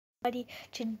Buddy,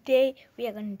 today we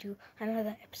are going to do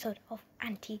another episode of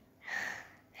Auntie.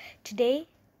 Today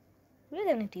we're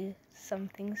going to do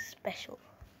something special.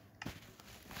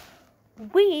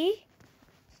 We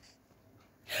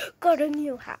got a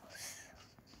new house.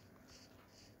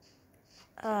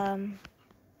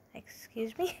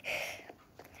 Excuse me.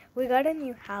 We got a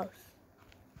new house.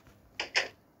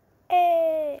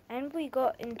 Hey, and we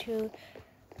got into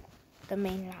the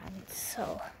mainland.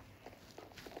 So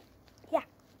yeah,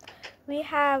 we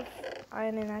have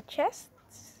iron in our chests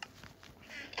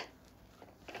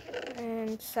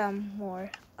and some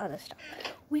more other stuff.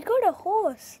 We got a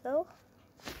horse though.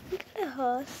 We got a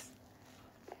horse.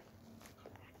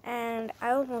 And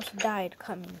I almost died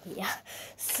coming here.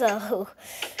 So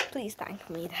please thank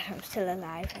me that I'm still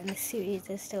alive and the series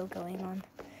is still going on.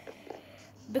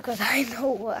 Because I know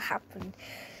what happened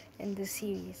in the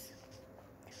series.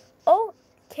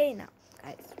 Okay now,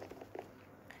 guys.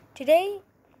 Today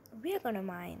we are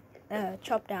gonna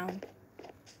chop down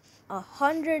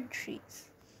 100 trees.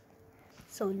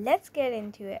 So let's get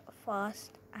into it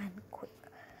fast and quick.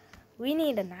 We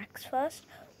need an axe first.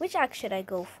 Which axe should I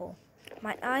go for?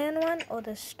 My iron one or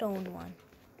the stone one?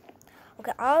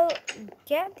 Okay, I'll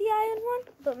get the iron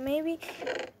one, but maybe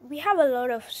we have a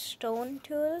lot of stone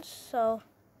tools, so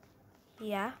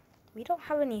yeah, we don't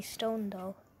have any stone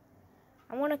though.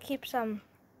 I want to keep some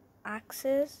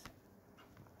axes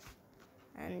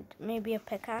and maybe a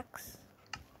pickaxe.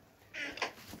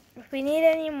 If we need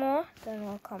any more, then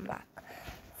we'll come back.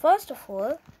 First of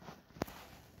all,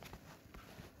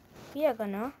 we are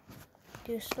gonna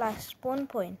do /spawn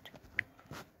point.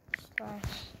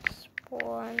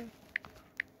 /spawn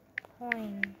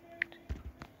point.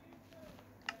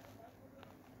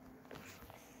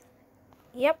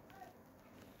 Yep.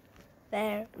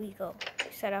 There we go.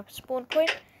 Set up spawn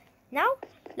point. Now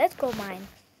let's go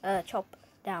chop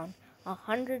down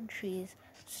 100 trees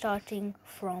starting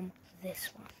from this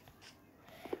one.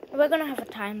 We're gonna have a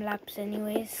time lapse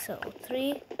anyways, so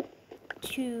 3,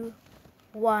 2,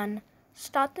 1,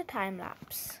 start the time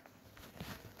lapse.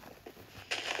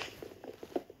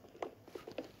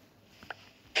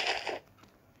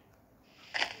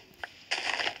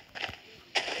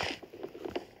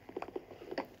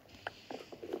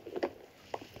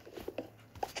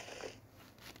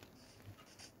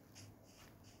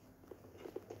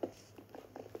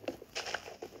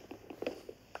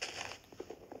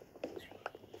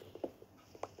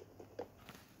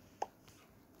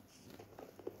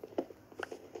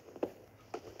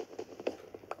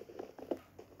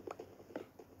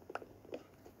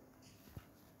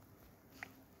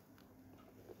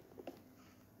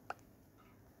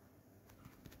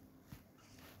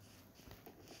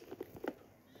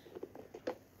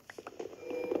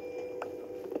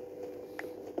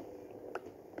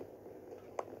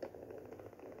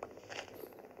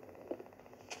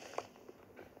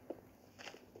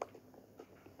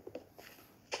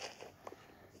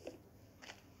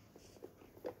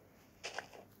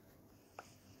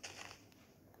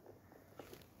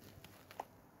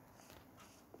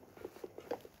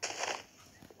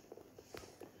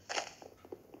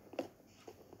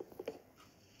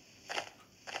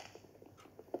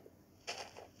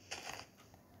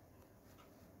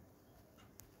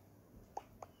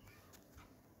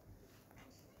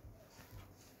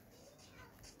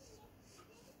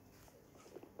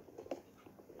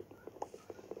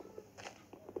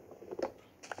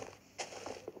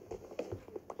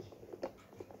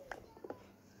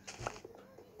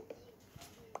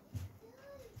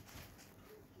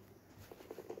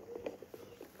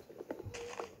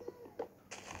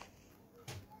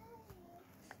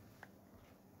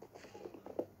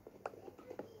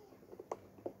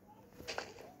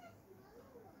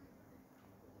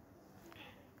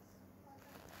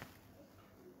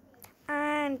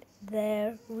 And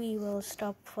there we will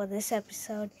stop for this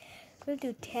episode. We'll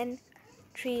do 10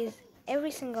 trees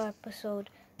every single episode.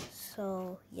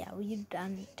 So yeah, we've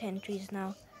done 10 trees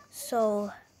now.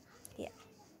 So yeah,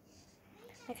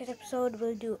 next episode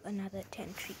we'll do another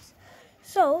 10 trees.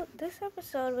 So this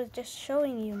episode was just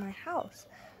showing you my house,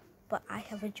 but I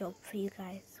have a job for you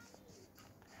guys.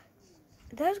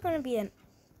 There's gonna be an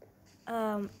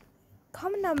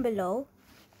comment down below.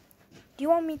 Do you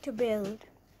want me to build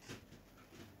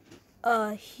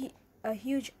a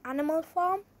huge animal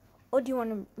farm, or do you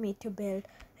want me to build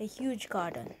a huge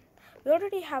garden? We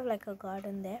already have like a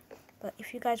garden there, but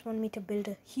if you guys want me to build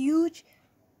a huge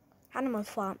animal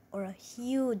farm or a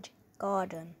huge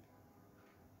garden,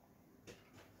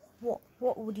 what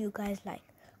would you guys like?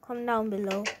 Comment down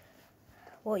below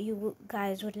what you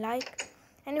guys would like.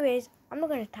 Anyways, I'm not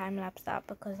going to time lapse that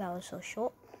because that was so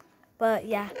short, but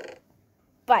yeah,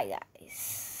 Bye,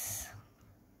 guys.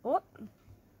 What?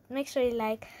 Make sure you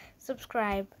like,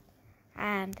 subscribe,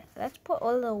 and let's put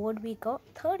all the wood we got.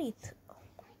 30.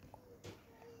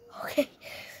 Okay,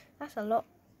 that's a lot.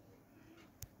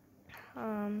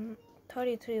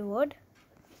 33 wood.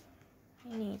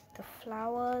 We need the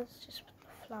flowers. Just put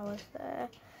the flowers there.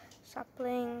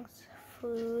 Saplings,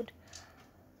 food,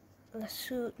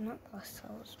 lasso, not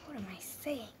lassos. What am I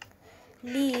saying?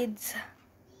 Leads.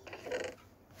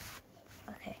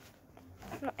 Okay,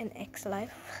 not an X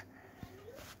life.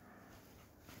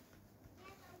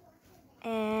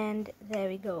 And there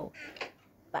we go.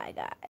 Bye, guys.